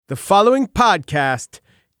The following podcast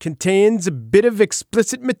contains a bit of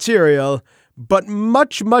explicit material, but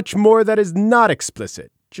much, much more that is not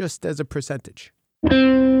explicit, just as a percentage.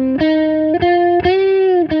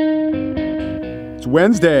 It's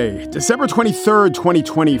Wednesday, December 23rd,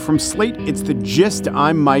 2020. From Slate, it's The Gist.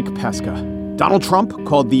 I'm Mike Pesca. Donald Trump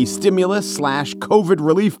called the stimulus/COVID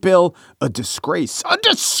relief bill a disgrace. A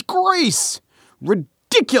disgrace!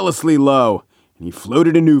 Ridiculously low. And he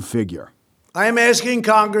floated a new figure. I am asking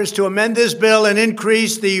Congress to amend this bill and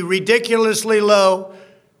increase the ridiculously low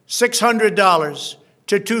 $600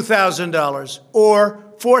 to $2,000 or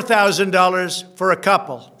 $4,000 for a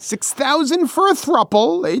couple. $6,000 for a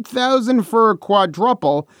thruple, $8,000 for a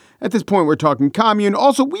quadruple. At this point, we're talking commune.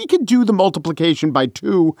 Also, we could do the multiplication by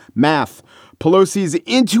 2 math. Pelosi's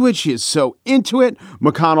into it. She is so into it.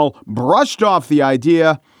 McConnell brushed off the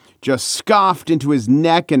idea, just scoffed into his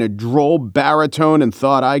neck in a droll baritone and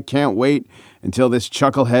thought, I can't wait until this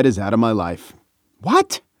chucklehead is out of my life.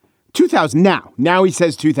 What? 2,000 now. Now he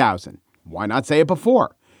says 2,000. Why not say it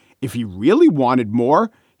before? If he really wanted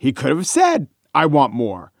more, he could have said, I want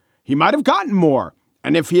more. He might have gotten more.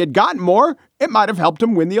 And if he had gotten more, it might have helped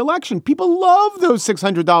him win the election. People love those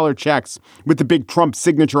 $600 checks with the big Trump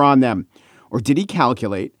signature on them. Or did he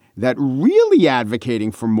calculate that really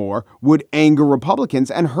advocating for more would anger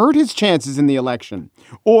Republicans and hurt his chances in the election?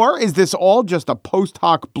 Or is this all just a post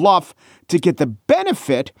hoc bluff to get the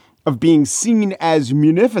benefit of being seen as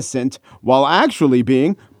munificent while actually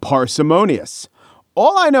being parsimonious?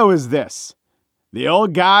 All I know is this. The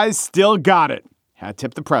old guy's still got it. Hat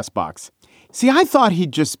tip the press box. See, I thought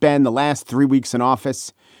he'd just spend the last 3 weeks in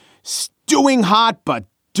office stewing hot but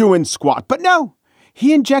doing squat. But no.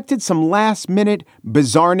 He injected some last-minute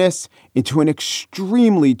bizarreness into an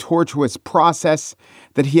extremely tortuous process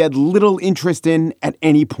that he had little interest in at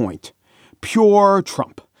any point. Pure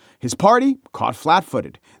Trump. His party caught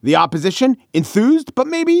flat-footed. The opposition enthused, but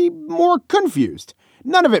maybe more confused.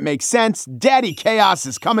 None of it makes sense. Daddy Chaos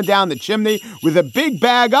is coming down the chimney with a big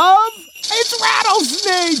bag of... It's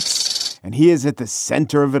rattlesnakes! And he is at the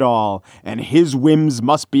center of it all, and his whims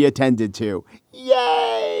must be attended to.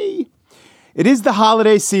 Yay! It is the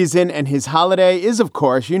holiday season, and his holiday is, of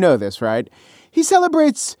course, you know this, right? He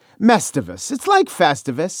celebrates Mestivus. It's like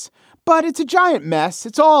Festivus, but it's a giant mess.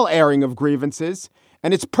 It's all airing of grievances,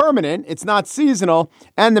 and it's permanent. It's not seasonal.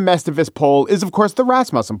 And the Mestivus poll is, of course, the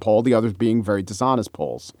Rasmussen poll, the others being very dishonest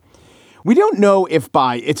polls. We don't know if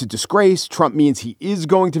by it's a disgrace, Trump means he is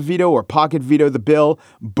going to veto or pocket veto the bill.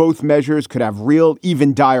 Both measures could have real,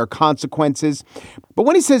 even dire consequences. But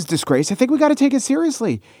when he says disgrace, I think we got to take it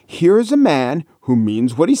seriously. Here's a man who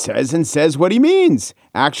means what he says and says what he means.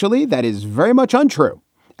 Actually, that is very much untrue.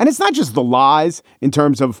 And it's not just the lies in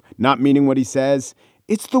terms of not meaning what he says.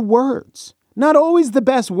 It's the words. Not always the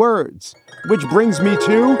best words. Which brings me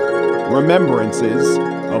to remembrances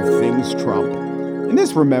of things Trump. In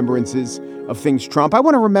this remembrances of things Trump, I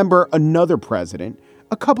want to remember another president,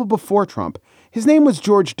 a couple before Trump. His name was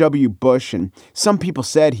George W. Bush, and some people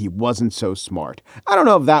said he wasn't so smart. I don't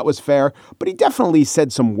know if that was fair, but he definitely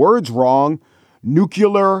said some words wrong.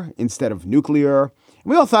 Nuclear instead of nuclear. And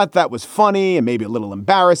we all thought that was funny and maybe a little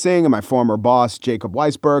embarrassing, and my former boss, Jacob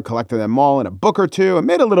Weisberg, collected them all in a book or two and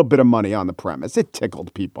made a little bit of money on the premise. It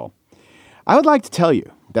tickled people. I would like to tell you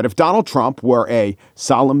that if Donald Trump were a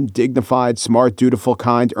solemn, dignified, smart, dutiful,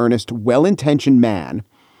 kind, earnest, well-intentioned man,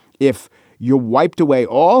 if you wiped away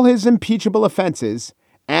all his impeachable offenses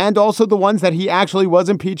and also the ones that he actually was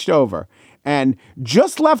impeached over and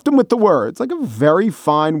just left him with the words, like a very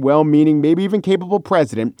fine, well-meaning, maybe even capable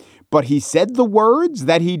president, but he said the words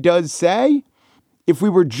that he does say, if we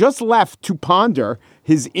were just left to ponder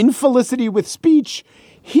his infelicity with speech,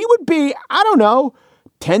 he would be, I don't know,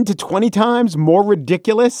 10 to 20 times more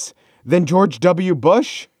ridiculous than George W.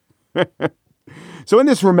 Bush. So in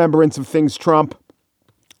this remembrance of things Trump,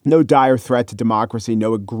 no dire threat to democracy,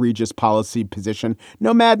 no egregious policy position,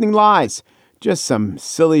 no maddening lies, just some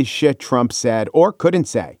silly shit Trump said or couldn't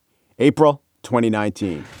say. April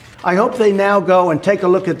 2019. I hope they now go and take a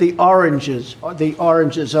look at the oranges of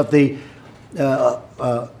the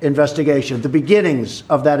investigation, the beginnings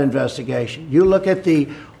of that investigation. You look at the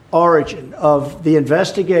origin of the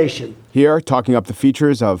investigation. Here, talking up the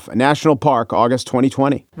features of a national park, August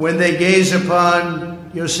 2020. When they gaze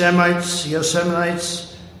upon Yosemites,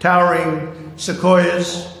 towering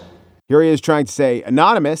sequoias. Here he is trying to say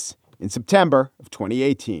anonymous in September of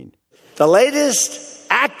 2018. The latest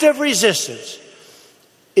act of resistance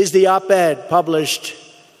is the op-ed published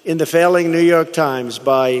in the failing New York Times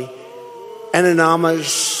by an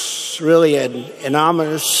anonymous,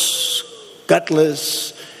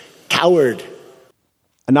 gutless coward.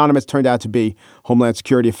 Anonymous turned out to be Homeland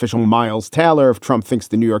Security official Miles Taylor if Trump thinks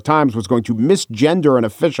the New York Times was going to misgender an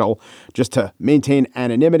official just to maintain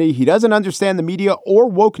anonymity. He doesn't understand the media or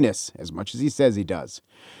wokeness as much as he says he does.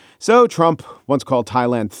 So Trump once called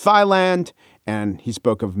Thailand Thailand, and he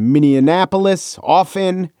spoke of Minneapolis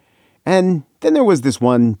often. And then there was this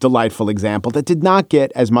one delightful example that did not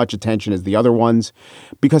get as much attention as the other ones,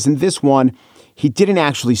 because in this one, he didn't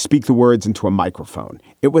actually speak the words into a microphone.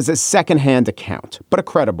 It was a secondhand account, but a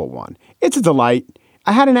credible one. It's a delight.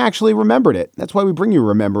 I hadn't actually remembered it. That's why we bring you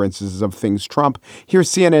remembrances of things Trump. Here's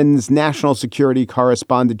CNN's national security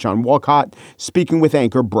correspondent John Walcott speaking with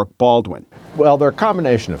anchor Brooke Baldwin. Well, there are a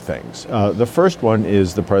combination of things. The first one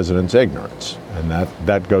is the president's ignorance. And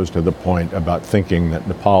that goes to the point about thinking that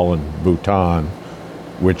Nepal and Bhutan,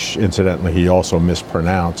 which incidentally he also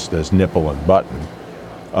mispronounced as nipple and button,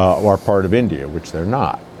 are part of India, which they're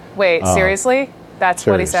not. Wait, seriously? That's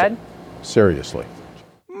what he said? Seriously.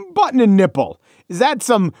 Button and nipple. Is that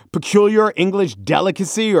some peculiar English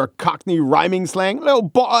delicacy or Cockney rhyming slang? Little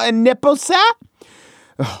button and nipple, sir?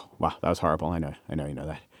 Oh, wow, that was horrible. I know you know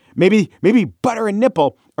that. Maybe butter and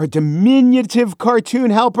nipple are diminutive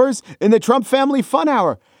cartoon helpers in the Trump family fun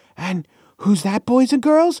hour. And who's that, boys and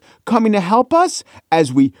girls, coming to help us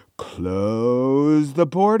as we close the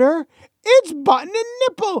border? It's Button and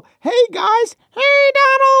Nipple. Hey, guys. Hey,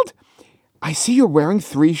 Donald. I see you're wearing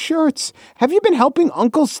 3 shirts. Have you been helping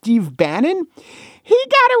Uncle Steve Bannon? He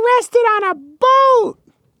got arrested on a boat.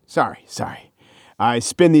 Sorry. I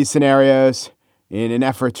spin these scenarios in an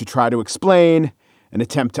effort to try to explain, an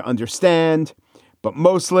attempt to understand, but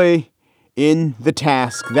mostly in the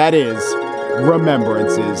task that is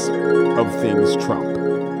remembrances of things Trump.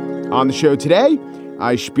 On the show today,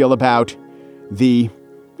 I spiel about the,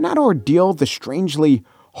 not ordeal, the strangely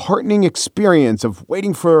heartening experience of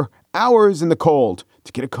waiting for hours in the cold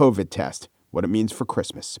to get a COVID test, what it means for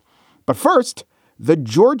Christmas. But first, the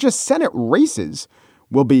Georgia Senate races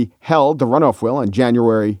will be held, the runoff will, on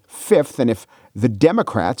January 5th. And if the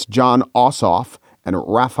Democrats, Jon Ossoff and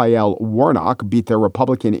Raphael Warnock, beat their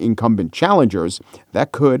Republican incumbent challengers,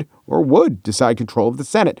 that could or would decide control of the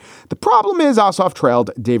Senate. The problem is Ossoff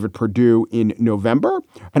trailed David Perdue in November,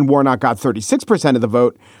 and Warnock got 36% of the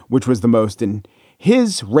vote, which was the most in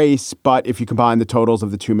his race. But if you combine the totals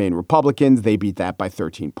of the 2 main Republicans, they beat that by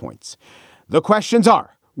 13 points. The questions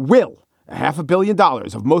are, will $500 million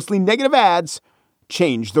of mostly negative ads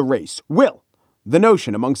change the race? Will the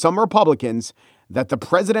notion among some Republicans that the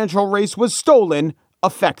presidential race was stolen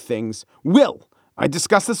affect things? Will I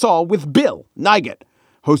discuss this all with Bill Nigut,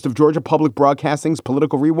 host of Georgia Public Broadcasting's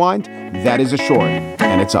Political Rewind? That is assured,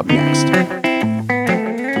 and it's up next.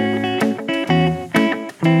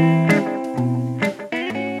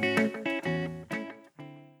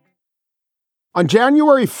 On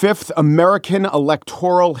January 5th, American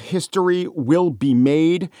electoral history will be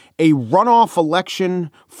made. A runoff election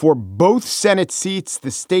for both Senate seats.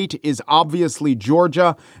 The state is obviously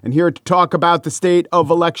Georgia. And here to talk about the state of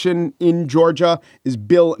election in Georgia is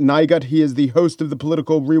Bill Nigut. He is the host of the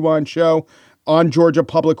Political Rewind show on Georgia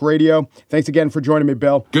Public Radio. Thanks again for joining me,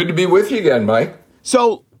 Bill. Good to be with you again, Mike.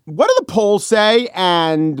 So what do the polls say?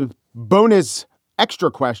 And bonus extra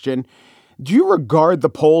question, do you regard the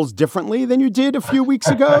polls differently than you did a few weeks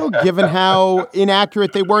ago, given how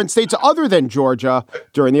inaccurate they were in states other than Georgia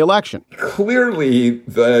during the election? Clearly,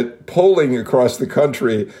 the polling across the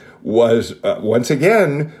country was, once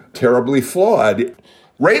again, terribly flawed.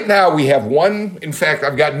 Right now, we have one, in fact,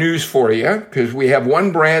 I've got news for you, because we have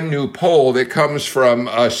one brand new poll that comes from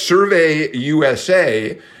Survey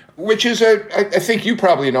USA, which is, I think you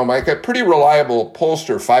probably know, Mike, a pretty reliable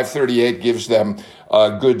pollster. 538 gives them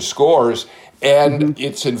good scores. And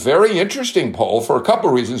it's a very interesting poll for a couple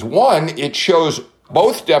of reasons. One, it shows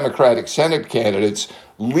both Democratic Senate candidates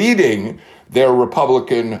leading their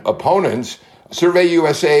Republican opponents. Survey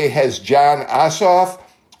USA has Jon Ossoff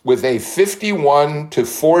with a 51 to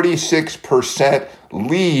 46%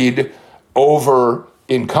 lead over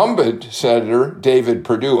incumbent Senator David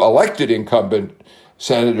Perdue, elected incumbent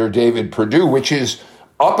Senator David Perdue, which is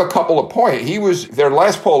up a couple of points. Their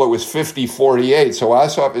last poll, it was 50-48, so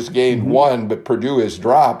Ossoff has gained 1, but Perdue has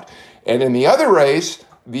dropped. And in the other race,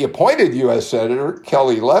 the appointed U.S. Senator,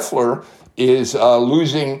 Kelly Loeffler, is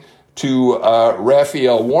losing to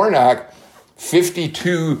Raphael Warnock,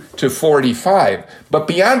 52 to 45. But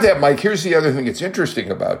beyond that, Mike, here's the other thing that's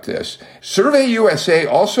interesting about this. Survey USA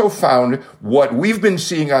also found what we've been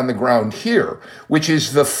seeing on the ground here, which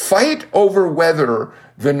is the fight over whether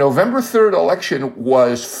the November 3rd election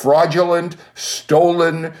was fraudulent,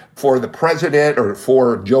 stolen for the president or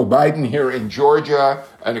for Joe Biden here in Georgia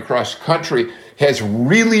and across the country has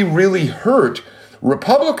really, really hurt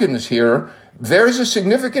Republicans here. there's a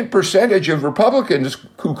significant percentage of Republicans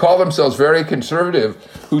who call themselves very conservative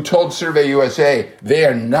who told Survey USA they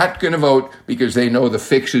are not going to vote because they know the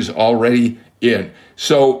fix is already in.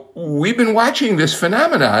 So we've been watching this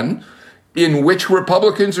phenomenon in which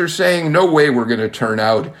Republicans are saying, no way we're going to turn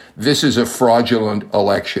out. This is a fraudulent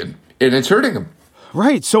election. And it's hurting them.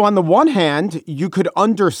 Right. So on the one hand, you could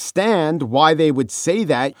understand why they would say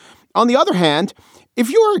that. On the other hand, if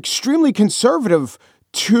you are extremely conservative,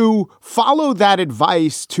 to follow that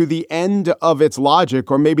advice to the end of its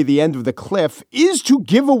logic, or maybe the end of the cliff, is to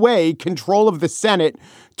give away control of the Senate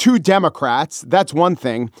to Democrats. That's one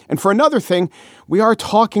thing. And for another thing, we are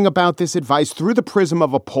talking about this advice through the prism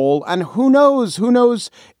of a poll. And who knows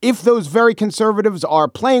if those very conservatives are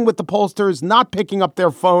playing with the pollsters, not picking up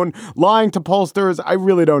their phone, lying to pollsters. I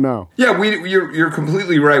really don't know. Yeah, you're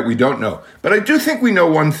completely right. We don't know. But I do think we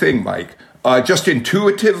know one thing, Mike. Just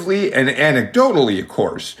intuitively and anecdotally, of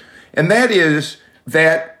course. And that is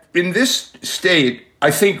that in this state, I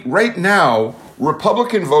think right now,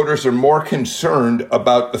 Republican voters are more concerned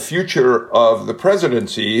about the future of the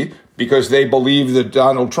presidency because they believe that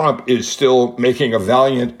Donald Trump is still making a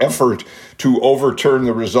valiant effort to overturn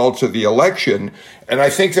the results of the election. And I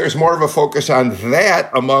think there's more of a focus on that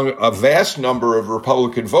among a vast number of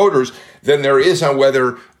Republican voters than there is on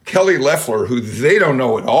whether Kelly Loeffler, who they don't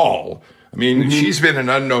know at all, I mean, she's been an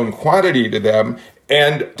unknown quantity to them.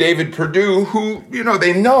 And David Perdue, who,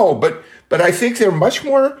 they know, but I think they're much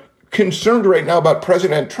more concerned right now about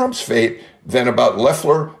President Trump's fate than about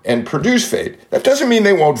Loeffler and Perdue's fate. That doesn't mean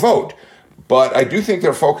they won't vote, but I do think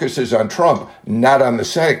their focus is on Trump, not on the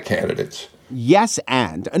Senate candidates. Yes,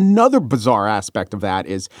 and another bizarre aspect of that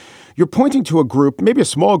is you're pointing to a group, maybe a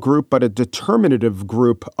small group, but a determinative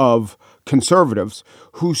group of conservatives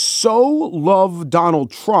who so love Donald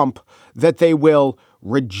Trump that they will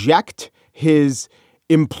reject his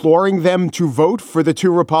imploring them to vote for the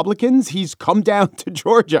two Republicans. He's come down to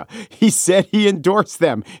Georgia. He said he endorsed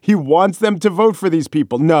them. He wants them to vote for these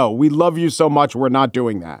people. No, we love you so much. We're not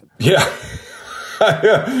doing that. Yeah.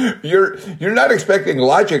 You're not expecting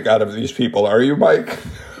logic out of these people, are you, Mike?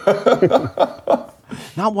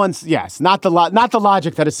 Not once, yes. Not the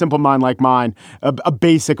logic that a simple mind like mine, a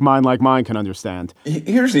basic mind like mine can understand.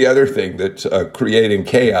 Here's the other thing that's creating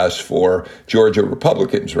chaos for Georgia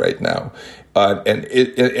Republicans right now,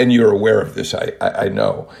 and you're aware of this, I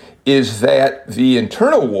know, is that the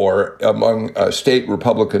internal war among state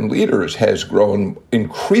Republican leaders has grown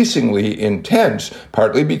increasingly intense,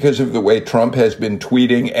 partly because of the way Trump has been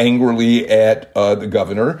tweeting angrily at the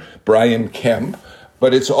governor, Brian Kemp,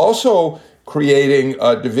 but it's also creating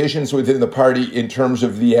divisions within the party in terms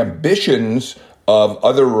of the ambitions of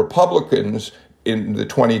other Republicans in the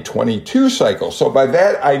 2022 cycle. So by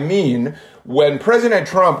that, I mean, when President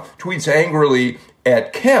Trump tweets angrily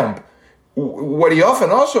at Kemp, what he often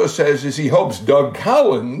also says is he hopes Doug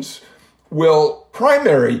Collins will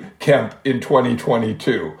primary Kemp in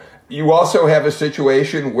 2022. You also have a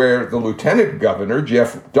situation where the lieutenant governor,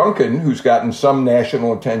 Jeff Duncan, who's gotten some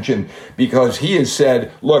national attention because he has said,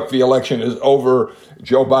 look, the election is over.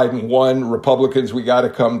 Joe Biden won. Republicans, we got to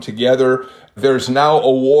come together. There's now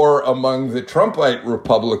a war among the Trumpite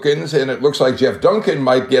Republicans, and it looks like Jeff Duncan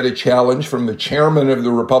might get a challenge from the chairman of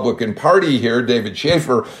the Republican Party here, David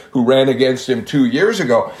Schaefer, who ran against him 2 years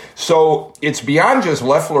ago. So it's beyond just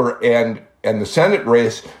Loeffler and the Senate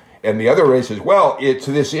race and the other race as well. It's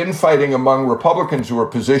this infighting among Republicans who are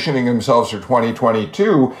positioning themselves for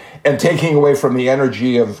 2022 and taking away from the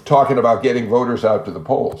energy of talking about getting voters out to the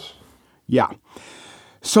polls. Yeah.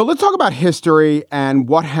 So let's talk about history and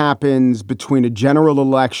what happens between a general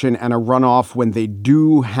election and a runoff when they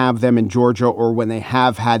do have them in Georgia or when they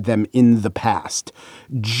have had them in the past.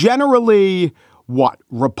 Generally, what?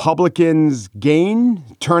 Republicans gain?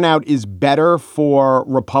 Turnout is better for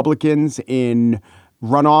Republicans in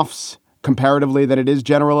runoffs comparatively than it is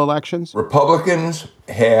general elections? Republicans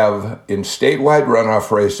have, in statewide runoff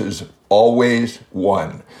races, always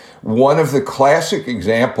won. One of the classic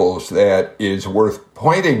examples that is worth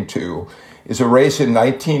pointing to is a race in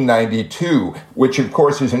 1992, which, of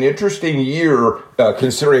course, is an interesting year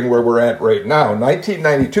considering where we're at right now.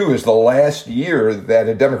 1992 is the last year that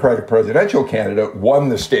a Democratic presidential candidate won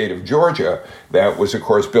the state of Georgia. That was, of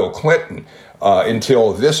course, Bill Clinton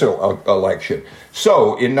until this election.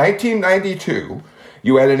 So in 1992,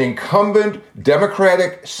 you had an incumbent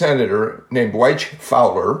Democratic senator named Dwight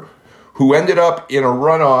Fowler, who ended up in a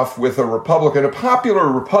runoff with a Republican, a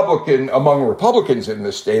popular Republican among Republicans in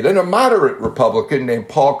the state, and a moderate Republican named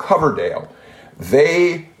Paul Coverdale.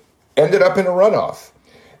 They ended up in a runoff.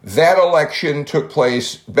 That election took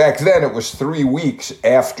place, back then it was 3 weeks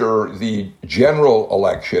after the general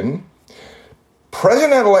election.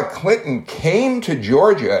 President-elect Clinton came to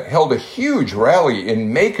Georgia, held a huge rally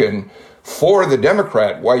in Macon for the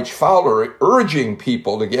Democrat, Wyche Fowler, urging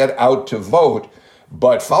people to get out to vote.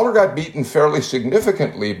 But Fowler got beaten fairly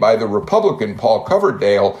significantly by the Republican, Paul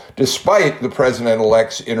Coverdale, despite the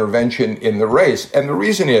president-elect's intervention in the race. And the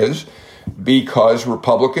reason is because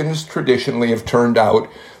Republicans traditionally have turned out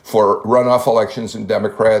for runoff elections and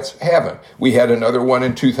Democrats haven't. We had another one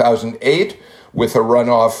in 2008 with a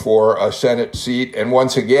runoff for a Senate seat. And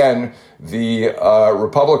once again, the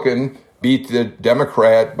Republican beat the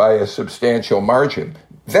Democrat by a substantial margin.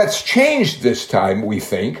 That's changed this time, we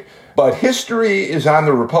think. But history is on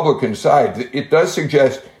the Republican side. It does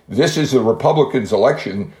suggest this is the Republicans'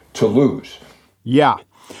 election to lose. Yeah.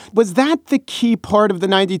 Was that the key part of the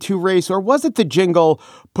 92 race, or was it the jingle,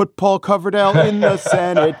 put Paul Coverdale in the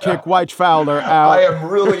Senate, kick Wyche Fowler out? I am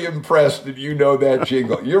really impressed that you know that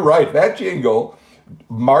jingle. You're right. That jingle,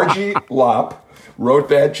 Margie Lopp wrote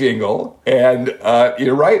that jingle, and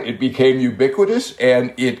you're right. It became ubiquitous,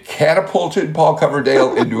 and it catapulted Paul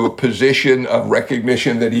Coverdale into a position of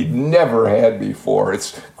recognition that he'd never had before.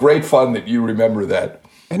 It's great fun that you remember that.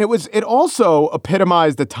 And it also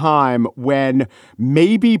epitomized a time when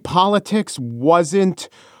maybe politics wasn't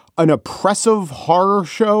an oppressive horror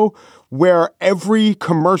show where every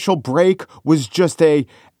commercial break was just a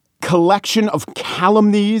collection of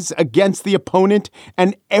calumnies against the opponent,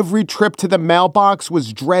 and every trip to the mailbox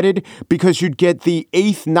was dreaded because you'd get the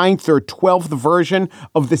 8th, 9th, or 12th version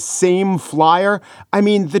of the same flyer. I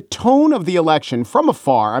mean, the tone of the election from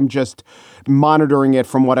afar, I'm just monitoring it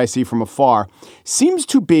from what I see from afar, seems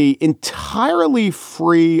to be entirely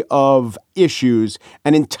free of issues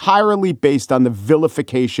and entirely based on the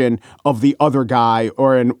vilification of the other guy,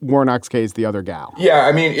 or in Warnock's case, the other gal. Yeah,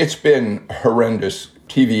 I mean, it's been horrendous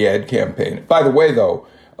TV ad campaign. By the way, though,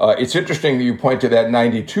 it's interesting that you point to that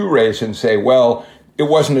 92 race and say, well, it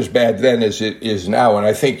wasn't as bad then as it is now. And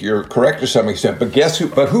I think you're correct to some extent. But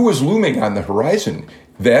who was looming on the horizon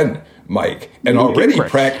then, Mike? And Newt already Gingrich.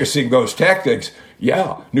 practicing those tactics.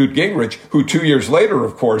 Yeah, Newt Gingrich, who 2 years later,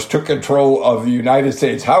 of course, took control of the United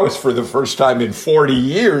States House for the first time in 40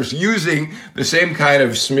 years, using the same kind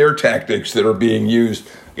of smear tactics that are being used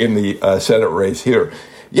in the Senate race here.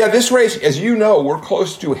 Yeah, this race, as you know, we're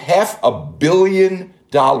close to $500 million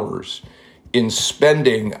in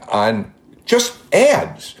spending on just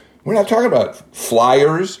ads. We're not talking about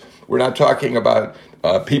flyers. We're not talking about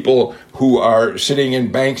people who are sitting in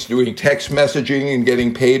banks doing text messaging and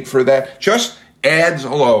getting paid for that. Just ads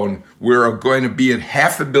alone, we're going to be at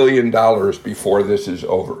 $500 million before this is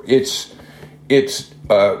over. It's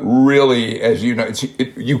really, as you know,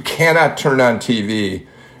 you cannot turn on TV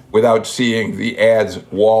without seeing the ads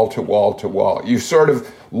wall to wall to wall. You sort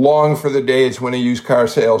of long for the days when a used car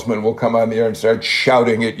salesman will come on the air and start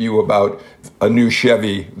shouting at you about a new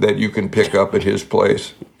Chevy that you can pick up at his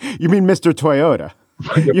place. You mean Mr. Toyota?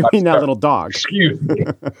 You mean that little dog? Excuse me.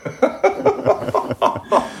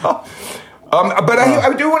 But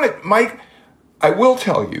I do want to, Mike, I will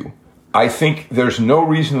tell you, I think there's no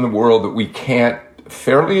reason in the world that we can't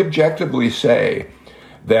fairly objectively say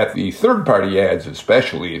that the third-party ads,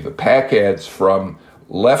 especially the PAC ads from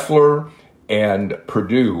Loeffler and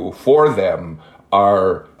Perdue for them,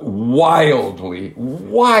 are wildly,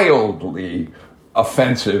 wildly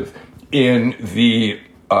offensive in the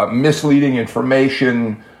misleading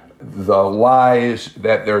information, the lies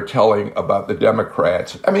that they're telling about the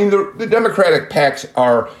Democrats. I mean, the Democratic PACs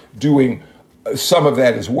are doing some of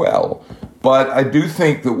that as well. But I do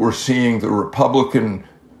think that we're seeing the Republican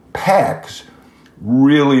PACs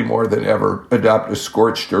really more than ever adopt a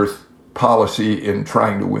scorched earth policy in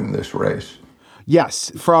trying to win this race.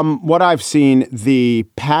 Yes. From what I've seen, the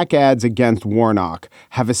PAC ads against Warnock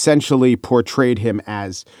have essentially portrayed him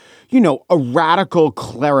as, a radical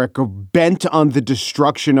cleric bent on the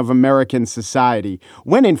destruction of American society,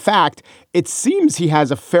 when in fact, it seems he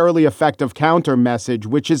has a fairly effective counter message,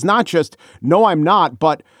 which is not just, no, I'm not,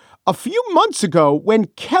 but a few months ago, when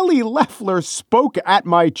Kelly Loeffler spoke at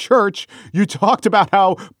my church, you talked about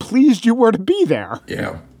how pleased you were to be there.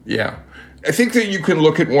 Yeah. I think that you can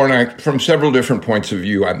look at Warnock from several different points of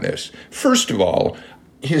view on this. First of all,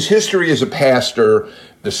 his history as a pastor,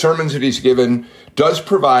 the sermons that he's given, does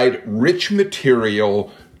provide rich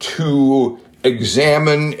material to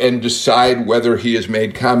examine and decide whether he has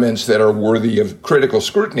made comments that are worthy of critical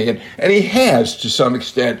scrutiny. And he has, to some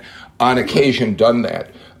extent, on occasion done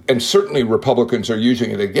that. And certainly Republicans are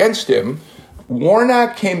using it against him.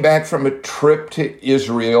 Warnock came back from a trip to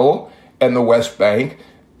Israel and the West Bank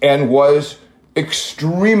and was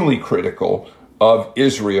extremely critical of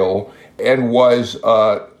Israel and was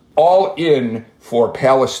all in for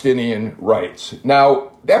Palestinian rights.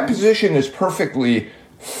 Now, that position is perfectly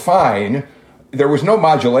fine. There was no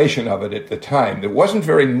modulation of it at the time. It wasn't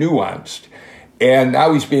very nuanced. And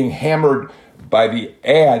now he's being hammered by the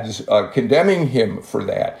ads condemning him for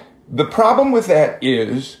that. The problem with that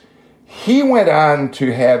is he went on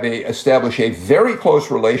to establish a very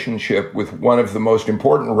close relationship with one of the most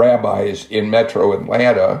important rabbis in Metro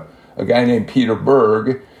Atlanta, a guy named Peter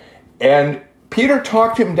Berg, and Peter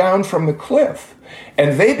talked him down from the cliff,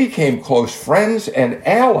 and they became close friends and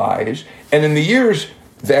allies. And in the years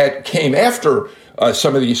that came after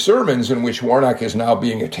some of these sermons in which Warnock is now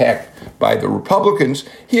being attacked by the Republicans,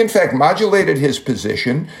 he in fact modulated his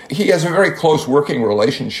position. He has a very close working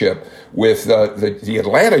relationship with the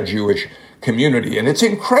Atlanta Jewish community, and it's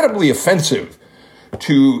incredibly offensive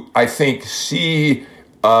to, I think, see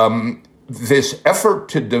this effort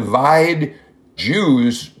to divide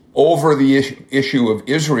Jews over the issue of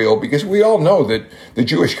Israel, because we all know that the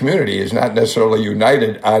Jewish community is not necessarily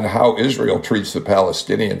united on how Israel treats the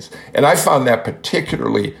Palestinians. And I found that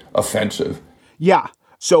particularly offensive. Yeah.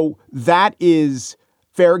 So that is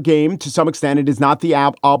fair game to some extent. It is not the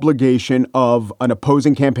obligation of an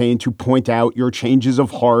opposing campaign to point out your changes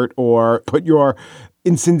of heart or put your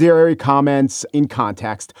incendiary comments in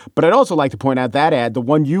context. But I'd also like to point out that ad, the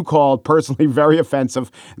one you called personally very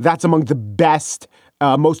offensive, that's among the best,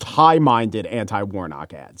 most high-minded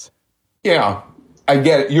anti-Warnock ads. Yeah, I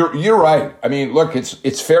get it. You're right. I mean, look,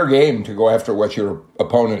 it's fair game to go after what your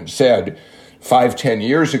opponent said 5-10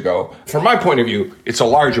 years ago. From my point of view, it's a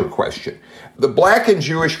larger question. The Black and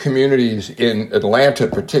Jewish communities in Atlanta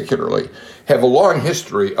particularly have a long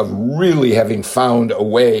history of really having found a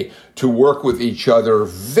way to work with each other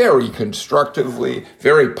very constructively,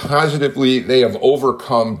 very positively. They have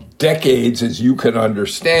overcome decades, as you can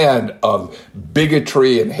understand, of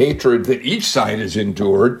bigotry and hatred that each side has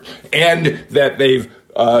endured and that they've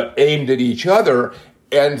aimed at each other.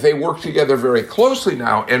 And they work together very closely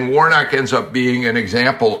now. And Warnock ends up being an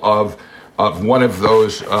example of one of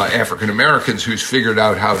those African Americans who's figured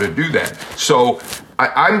out how to do that. So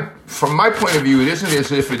I'm from my point of view, it isn't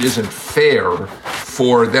as if it isn't fair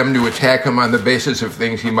for them to attack him on the basis of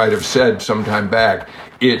things he might have said sometime back.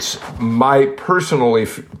 It's my personal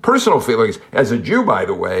feelings as a Jew, by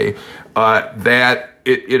the way, that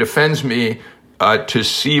it offends me to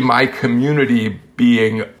see my community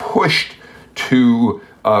being pushed to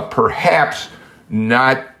perhaps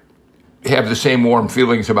not have the same warm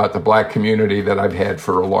feelings about the Black community that I've had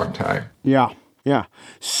for a long time. Yeah.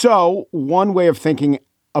 So one way of thinking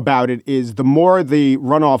about it is the more the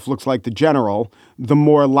runoff looks like the general, the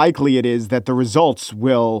more likely it is that the results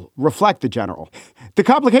will reflect the general. The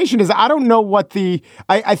complication is I don't know what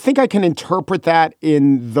I think I can interpret that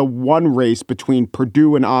in the one race between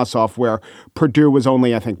Perdue and Ossoff, where Perdue was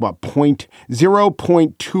only, I think,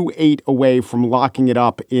 0.28 away from locking it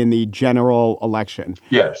up in the general election.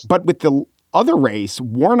 Yes. But with the other race,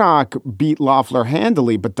 Warnock beat Loeffler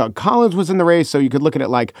handily, but Doug Collins was in the race, so you could look at it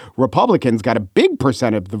like Republicans got a big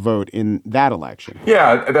percent of the vote in that election.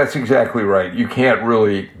 Yeah, that's exactly right. You can't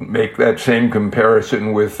really make that same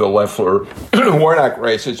comparison with the Loeffler-Warnock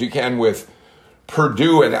race as you can with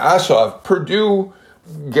Perdue and Ossoff. Perdue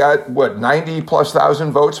got, 90-plus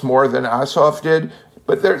thousand votes more than Ossoff did?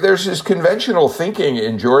 But there's this conventional thinking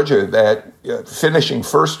in Georgia that finishing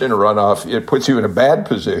first in a runoff, it puts you in a bad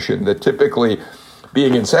position, that typically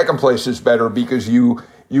being in second place is better because you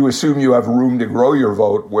assume you have room to grow your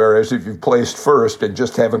vote, whereas if you've placed first and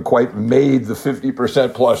just haven't quite made the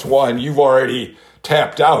 50% plus one, you've already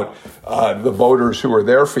tapped out the voters who are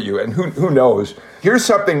there for you. And who knows? Here's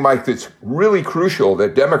something, Mike, that's really crucial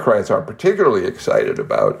that Democrats are particularly excited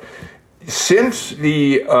about. Since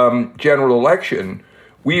the general election,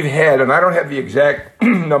 we've had, and I don't have the exact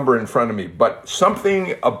number in front of me, but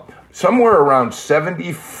somewhere around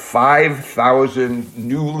 75,000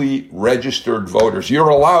 newly registered voters. You're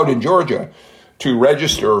allowed in Georgia to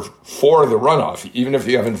register for the runoff, even if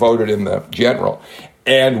you haven't voted in the general.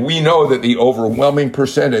 And we know that the overwhelming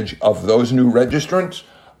percentage of those new registrants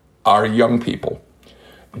are young people.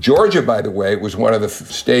 Georgia, by the way, was one of the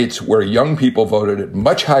states where young people voted at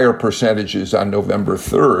much higher percentages on November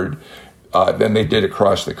 3rd than they did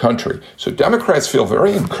across the country. So Democrats feel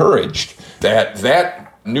very encouraged that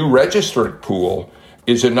new registrant pool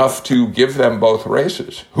is enough to give them both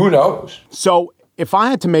races. Who knows? So if I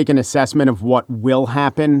had to make an assessment of what will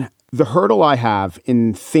happen, the hurdle I have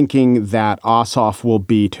in thinking that Ossoff will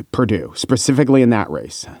beat Perdue, specifically in that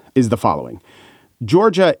race, is the following.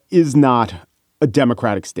 Georgia is not a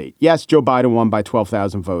Democratic state. Yes, Joe Biden won by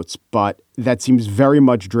 12,000 votes, but that seems very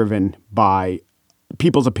much driven by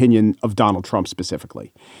people's opinion of Donald Trump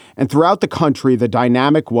specifically. And throughout the country, the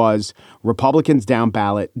dynamic was Republicans down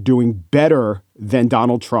ballot doing better than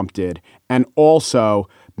Donald Trump did, and also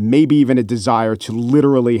maybe even a desire to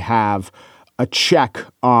literally have a check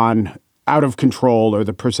on out of control or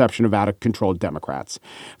the perception of out of control Democrats.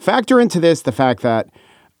 Factor into this the fact that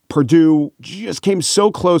Purdue just came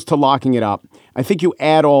so close to locking it up. I think you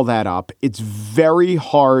add all that up, it's very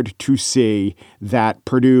hard to see that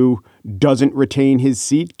Purdue doesn't retain his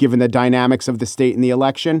seat given the dynamics of the state in the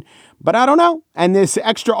election. But I don't know. And this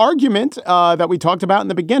extra argument that we talked about in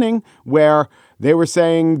the beginning, where they were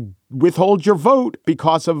saying withhold your vote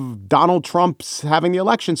because of Donald Trump's having the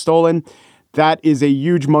election stolen, that is a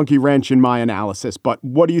huge monkey wrench in my analysis. But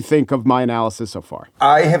what do you think of my analysis so far?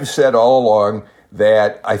 I have said all along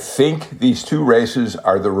that I think these two races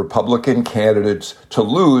are the Republican candidates to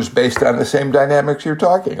lose based on the same dynamics you're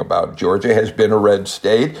talking about. Georgia has been a red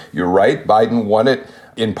state. You're right. Biden won it,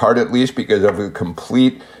 in part at least, because of the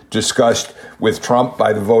complete disgust with Trump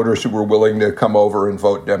by the voters who were willing to come over and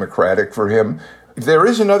vote Democratic for him. There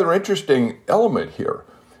is another interesting element here.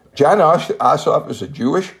 Jon Ossoff is a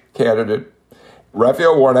Jewish candidate.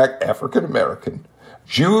 Raphael Warnock, African-American.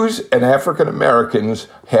 Jews and African Americans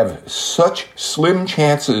have such slim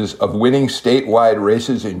chances of winning statewide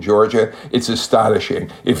races in Georgia. It's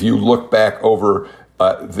astonishing if you look back over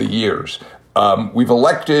the years. We've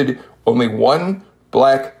elected only one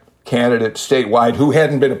black candidate statewide who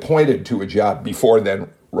hadn't been appointed to a job before then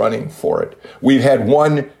running for it. We've had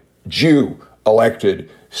one Jew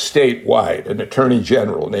elected statewide, an attorney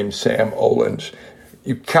general named Sam Olens.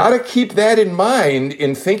 You got to keep that in mind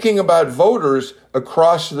in thinking about voters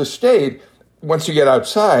across the state once you get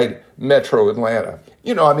outside metro Atlanta.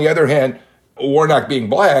 You know, on the other hand, Warnock being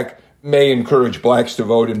black may encourage blacks to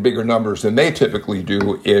vote in bigger numbers than they typically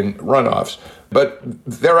do in runoffs. But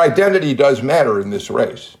their identity does matter in this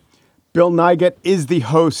race. Bill Nigut is the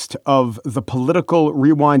host of the Political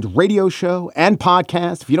Rewind radio show and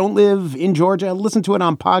podcast. If you don't live in Georgia, listen to it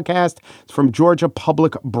on podcast. It's from Georgia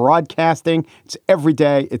Public Broadcasting. It's every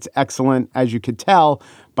day. It's excellent, as you could tell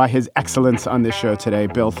by his excellence on this show today.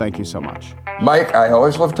 Bill, thank you so much. Mike, I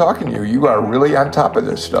always love talking to you. You are really on top of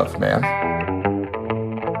this stuff, man.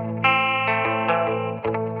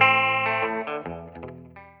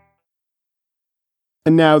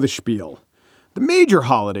 And now the spiel. The major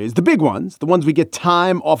holidays, the big ones, the ones we get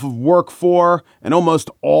time off of work for and almost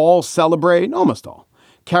all celebrate,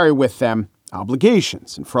 carry with them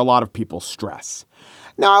obligations and for a lot of people, stress.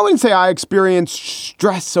 Now, I wouldn't say I experience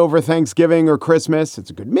stress over Thanksgiving or Christmas. It's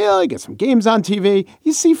a good meal, you get some games on TV,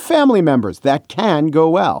 you see family members. That can go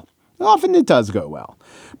well. Often it does go well.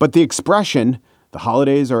 But the expression, the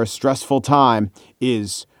holidays are a stressful time,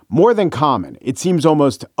 is more than common. It seems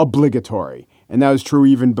almost obligatory. And that was true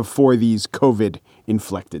even before these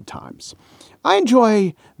COVID-inflected times. I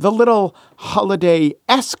enjoy the little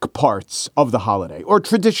holiday-esque parts of the holiday or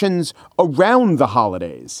traditions around the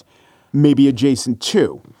holidays, maybe adjacent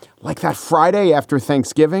to, like that Friday after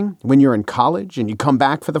Thanksgiving when you're in college and you come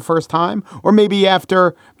back for the first time, or maybe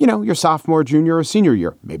after, your sophomore, junior, or senior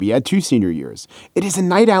year. Maybe you had 2 senior years. It is a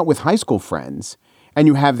night out with high school friends. And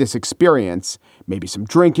you have this experience, maybe some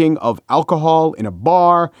drinking of alcohol in a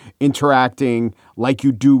bar, interacting like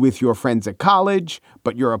you do with your friends at college,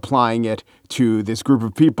 but you're applying it to this group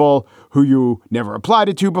of people who you never applied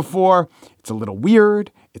it to before. It's a little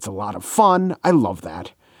weird. It's a lot of fun. I love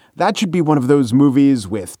that. That should be one of those movies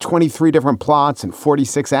with 23 different plots and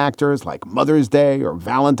 46 actors like Mother's Day or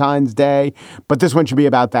Valentine's Day. But this one should be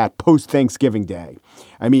about that post-Thanksgiving day.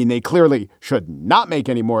 I mean, they clearly should not make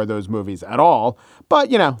any more of those movies at all. But,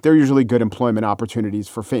 they're usually good employment opportunities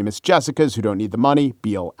for famous Jessicas who don't need the money,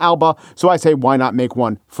 Beale, Alba. So I say, why not make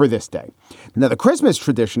one for this day? Now, the Christmas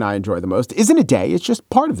tradition I enjoy the most isn't a day. It's just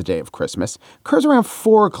part of the day of Christmas. It occurs around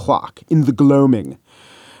 4 o'clock in the gloaming.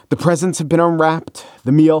 The presents have been unwrapped,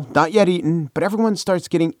 the meal not yet eaten, but everyone starts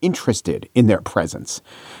getting interested in their presents.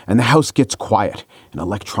 And the house gets quiet, and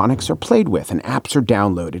electronics are played with, and apps are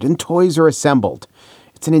downloaded, and toys are assembled.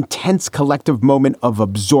 It's an intense collective moment of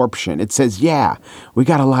absorption. It says, yeah, we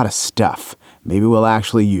got a lot of stuff. Maybe we'll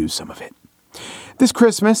actually use some of it. This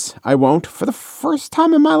Christmas, I won't, for the first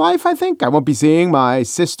time in my life, I think, I won't be seeing my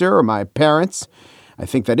sister or my parents. I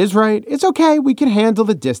think that is right. It's okay. We can handle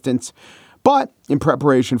the distance. But in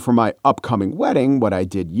preparation for my upcoming wedding, what I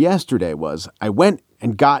did yesterday was I went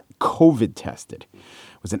and got COVID tested.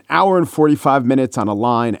 It was an hour and 45 minutes on a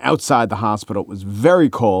line outside the hospital. It was very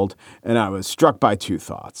cold, and I was struck by 2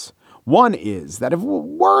 thoughts. One is that if it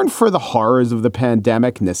weren't for the horrors of the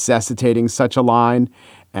pandemic necessitating such a line,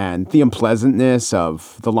 and the unpleasantness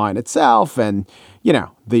of the line itself and,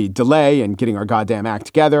 the delay in getting our goddamn act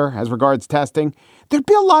together as regards testing, there'd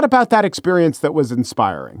be a lot about that experience that was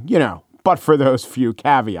inspiring, but for those few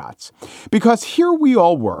caveats. Because here we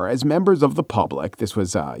all were as members of the public. This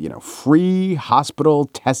was a, free hospital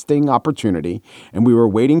testing opportunity, and we were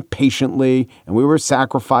waiting patiently, and we were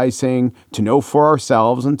sacrificing to know for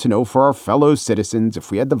ourselves and to know for our fellow citizens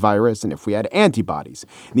if we had the virus and if we had antibodies.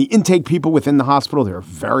 And the intake people within the hospital, they were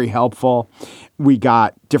very helpful. We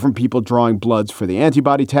got different people drawing bloods for the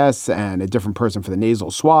antibody tests and a different person for the nasal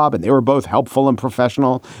swab, and they were both helpful and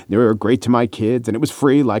professional. They were great to my kids, and it was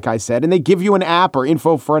free, like I said. And they give you an app or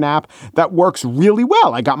info for an app that works really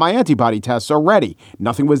well. I got my antibody tests already.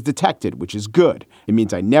 Nothing was detected, which is good. It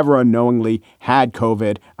means I never unknowingly had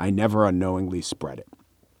COVID. I never unknowingly spread it.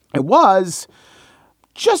 It was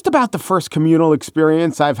just about the first communal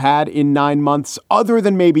experience I've had in 9 months, other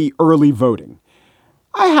than maybe early voting.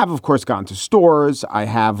 I have, of course, gone to stores. I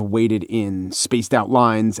have waited in spaced out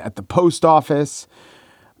lines at the post office.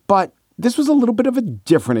 But this was a little bit of a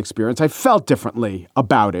different experience. I felt differently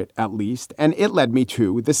about it, at least. And it led me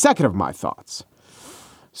to the second of my thoughts.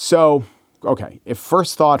 So, okay, if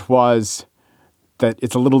first thought was that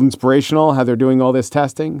it's a little inspirational how they're doing all this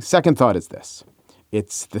testing, second thought is this.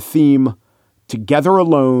 It's the theme, together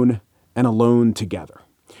alone and alone together.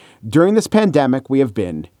 During this pandemic, we have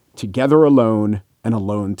been together alone and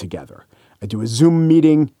alone together. I do a Zoom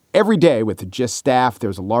meeting every day with the GIST staff.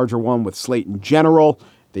 There's a larger one with Slate in general.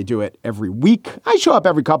 They do it every week. I show up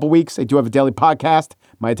every couple weeks. They do have a daily podcast.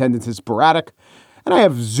 My attendance is sporadic. And I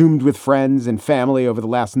have Zoomed with friends and family over the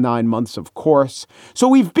last 9 months, of course. So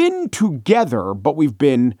we've been together, but we've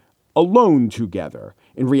been alone together.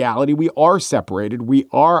 In reality, we are separated. We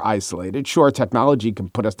are isolated. Sure, technology can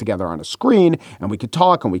put us together on a screen and we can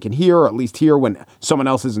talk and we can hear, or at least hear when someone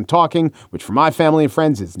else isn't talking, which for my family and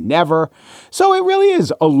friends is never. So it really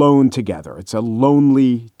is alone together. It's a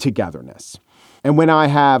lonely togetherness. And when I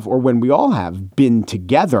have, or when we all have been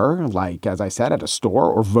together, like, as I said, at a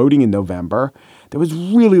store or voting in November, there was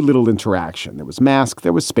really little interaction. There was masks,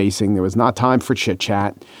 there was spacing, there was not time for chit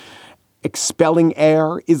chat. Expelling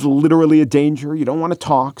air is literally a danger. You don't want to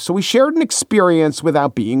talk. So we shared an experience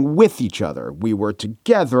without being with each other. We were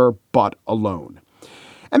together, but alone.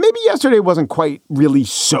 And maybe yesterday wasn't quite really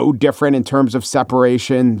so different in terms of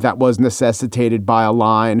separation that was necessitated by a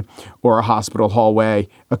line or a hospital hallway,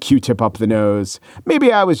 a Q-tip up the nose.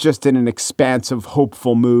 Maybe I was just in an expansive,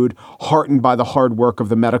 hopeful mood, heartened by the hard work of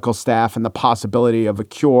the medical staff and the possibility of a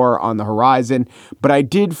cure on the horizon. But I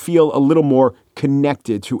did feel a little more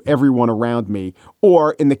connected to everyone around me,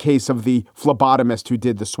 or in the case of the phlebotomist who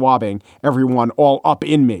did the swabbing, everyone all up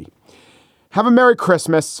in me. Have a Merry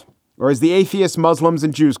Christmas. Or as the atheists, Muslims,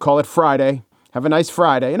 and Jews call it, Friday. Have a nice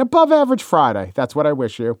Friday, an above average Friday. That's what I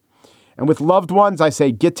wish you. And with loved ones, I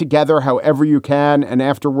say get together however you can, and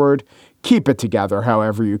afterward, keep it together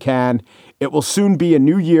however you can. It will soon be a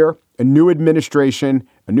new year, a new administration,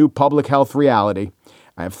 a new public health reality.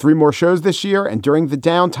 I have 3 more shows this year, and during the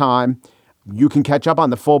downtime, you can catch up on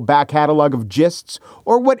the full back catalog of gists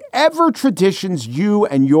or whatever traditions you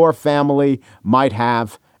and your family might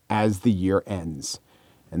have as the year ends.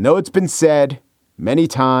 And though it's been said many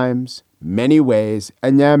times, many ways,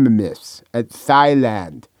 anonymous at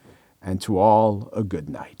Thailand, and to all a good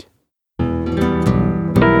night.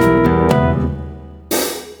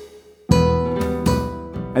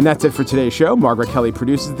 And that's it for today's show. Margaret Kelly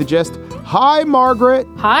produces The Gist. Hi, Margaret.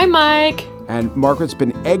 Hi, Mike. And Margaret's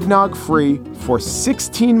been eggnog-free for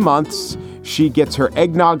 16 months. She gets her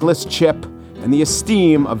eggnogless chip and the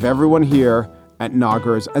esteem of everyone here at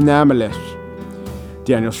Noggers Anonymous.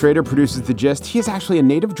 Daniel Schrader produces The Gist. He is actually a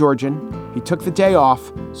native Georgian. He took the day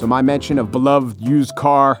off, so my mention of beloved used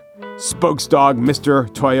car, spokesdog Mr.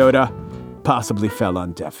 Toyota, possibly fell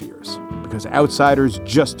on deaf ears, because outsiders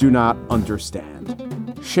just do not understand.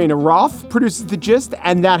 Shayna Roth produces The Gist,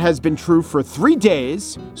 and that has been true for 3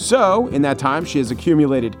 days. So, in that time, she has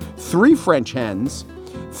accumulated 3 French hens,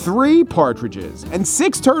 3 partridges, and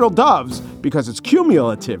 6 turtle doves, because it's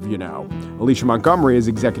cumulative, you know. Alicia Montgomery is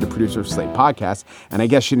executive producer of Slate Podcasts, and I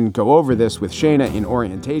guess she didn't go over this with Shayna in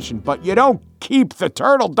orientation, but you don't keep the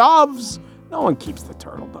turtle doves. No one keeps the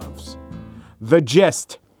turtle doves. The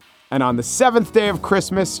Gist. And on the 7th day of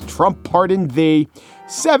Christmas, Trump pardoned thee.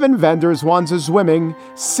 7 vendors, one's a swimming,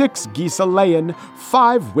 6 geese a laying,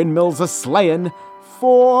 5 windmills a slaying,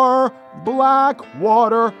 4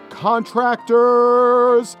 Blackwater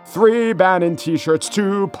contractors, 3 Bannon t-shirts,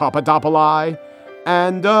 2 Papadopoli,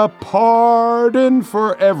 and a pardon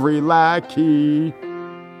for every lackey.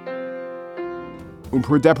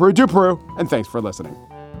 Umpru depru dupru, and thanks for listening.